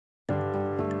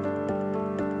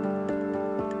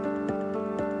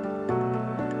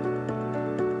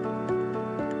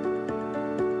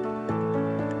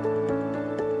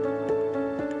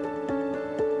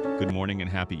morning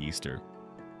and happy Easter.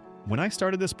 When I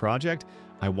started this project,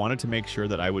 I wanted to make sure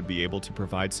that I would be able to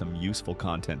provide some useful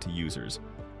content to users,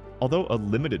 although a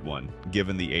limited one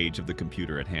given the age of the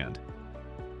computer at hand.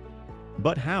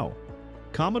 But how?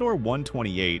 Commodore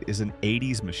 128 is an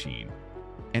 80s machine,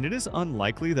 and it is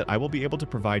unlikely that I will be able to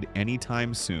provide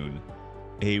anytime soon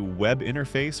a web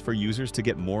interface for users to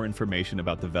get more information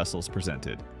about the vessels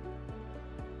presented.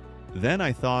 Then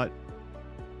I thought,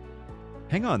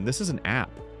 hang on, this is an app.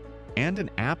 And an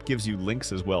app gives you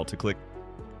links as well to click.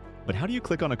 But how do you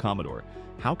click on a Commodore?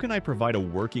 How can I provide a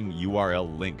working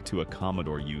URL link to a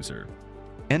Commodore user?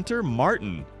 Enter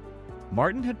Martin.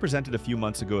 Martin had presented a few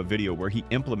months ago a video where he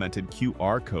implemented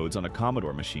QR codes on a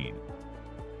Commodore machine.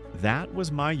 That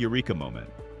was my eureka moment.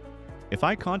 If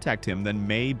I contact him, then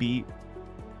maybe...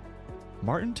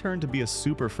 Martin turned to be a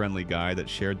super friendly guy that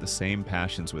shared the same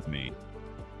passions with me.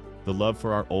 The love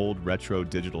for our old retro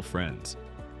digital friends.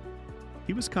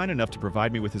 He was kind enough to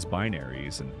provide me with his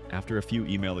binaries, and after a few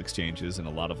email exchanges and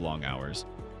a lot of long hours,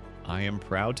 I am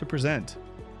proud to present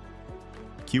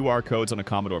QR codes on a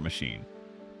Commodore machine.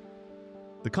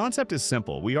 The concept is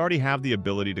simple. We already have the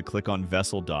ability to click on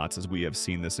vessel dots as we have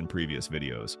seen this in previous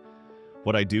videos.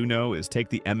 What I do know is take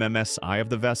the MMSI of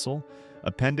the vessel,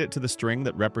 append it to the string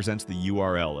that represents the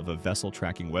URL of a vessel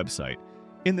tracking website.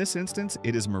 In this instance,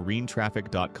 it is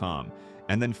marinetraffic.com,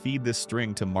 and then feed this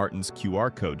string to Martin's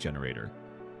QR code generator.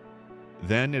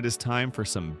 Then it is time for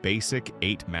some basic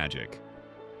 8 magic.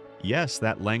 Yes,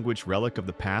 that language relic of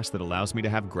the past that allows me to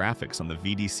have graphics on the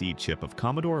VDC chip of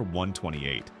Commodore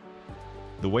 128.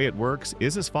 The way it works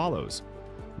is as follows.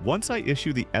 Once I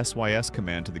issue the SYS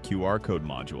command to the QR code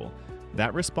module,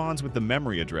 that responds with the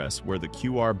memory address where the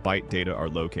QR byte data are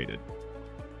located.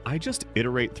 I just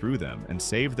iterate through them and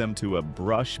save them to a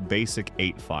brush basic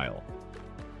 8 file.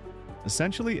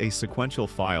 Essentially a sequential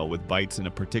file with bytes in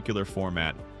a particular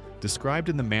format described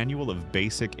in the manual of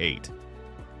basic 8.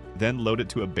 Then load it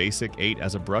to a basic 8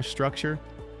 as a brush structure,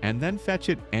 and then fetch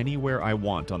it anywhere I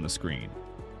want on the screen.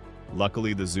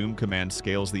 Luckily, the zoom command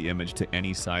scales the image to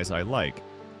any size I like.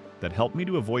 That helped me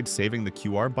to avoid saving the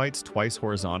QR bytes twice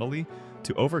horizontally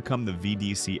to overcome the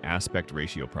VDC aspect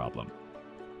ratio problem.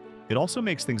 It also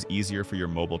makes things easier for your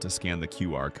mobile to scan the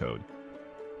QR code.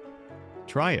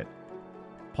 Try it.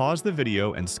 Pause the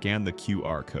video and scan the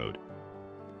QR code.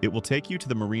 It will take you to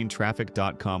the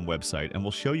marinetraffic.com website and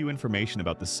will show you information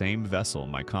about the same vessel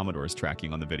my Commodore is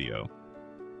tracking on the video.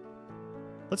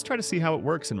 Let's try to see how it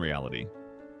works in reality.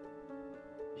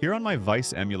 Here on my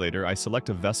Vice emulator, I select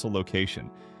a vessel location,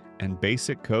 and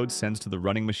basic code sends to the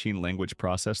running machine language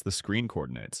process the screen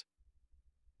coordinates.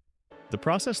 The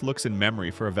process looks in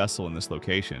memory for a vessel in this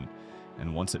location,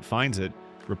 and once it finds it,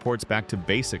 reports back to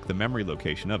BASIC the memory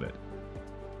location of it.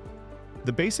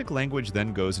 The BASIC language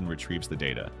then goes and retrieves the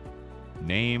data.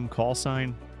 Name, call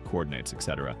sign, coordinates,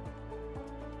 etc.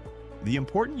 The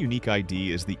important unique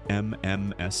ID is the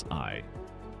MMSI.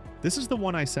 This is the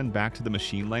one I send back to the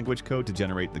machine language code to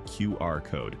generate the QR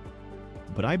code.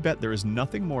 But I bet there is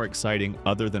nothing more exciting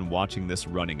other than watching this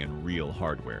running in real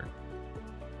hardware.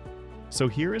 So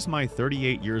here is my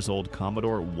 38 years old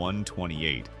Commodore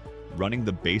 128 running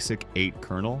the basic 8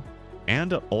 kernel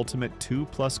and an Ultimate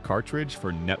 2+ cartridge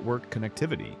for network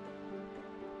connectivity.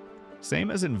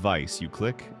 Same as in Vice, you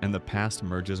click and the past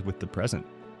merges with the present.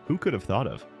 Who could have thought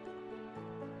of?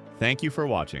 Thank you for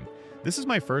watching. This is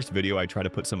my first video I try to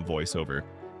put some voice over.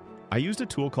 I used a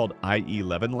tool called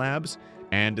IE11 Labs,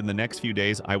 and in the next few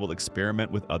days I will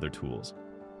experiment with other tools.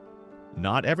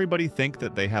 Not everybody think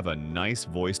that they have a nice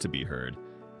voice to be heard,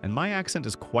 and my accent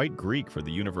is quite Greek for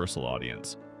the universal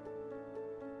audience.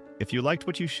 If you liked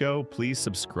what you show, please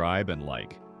subscribe and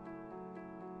like.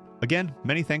 Again,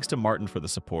 many thanks to Martin for the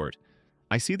support.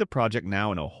 I see the project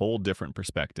now in a whole different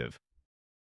perspective.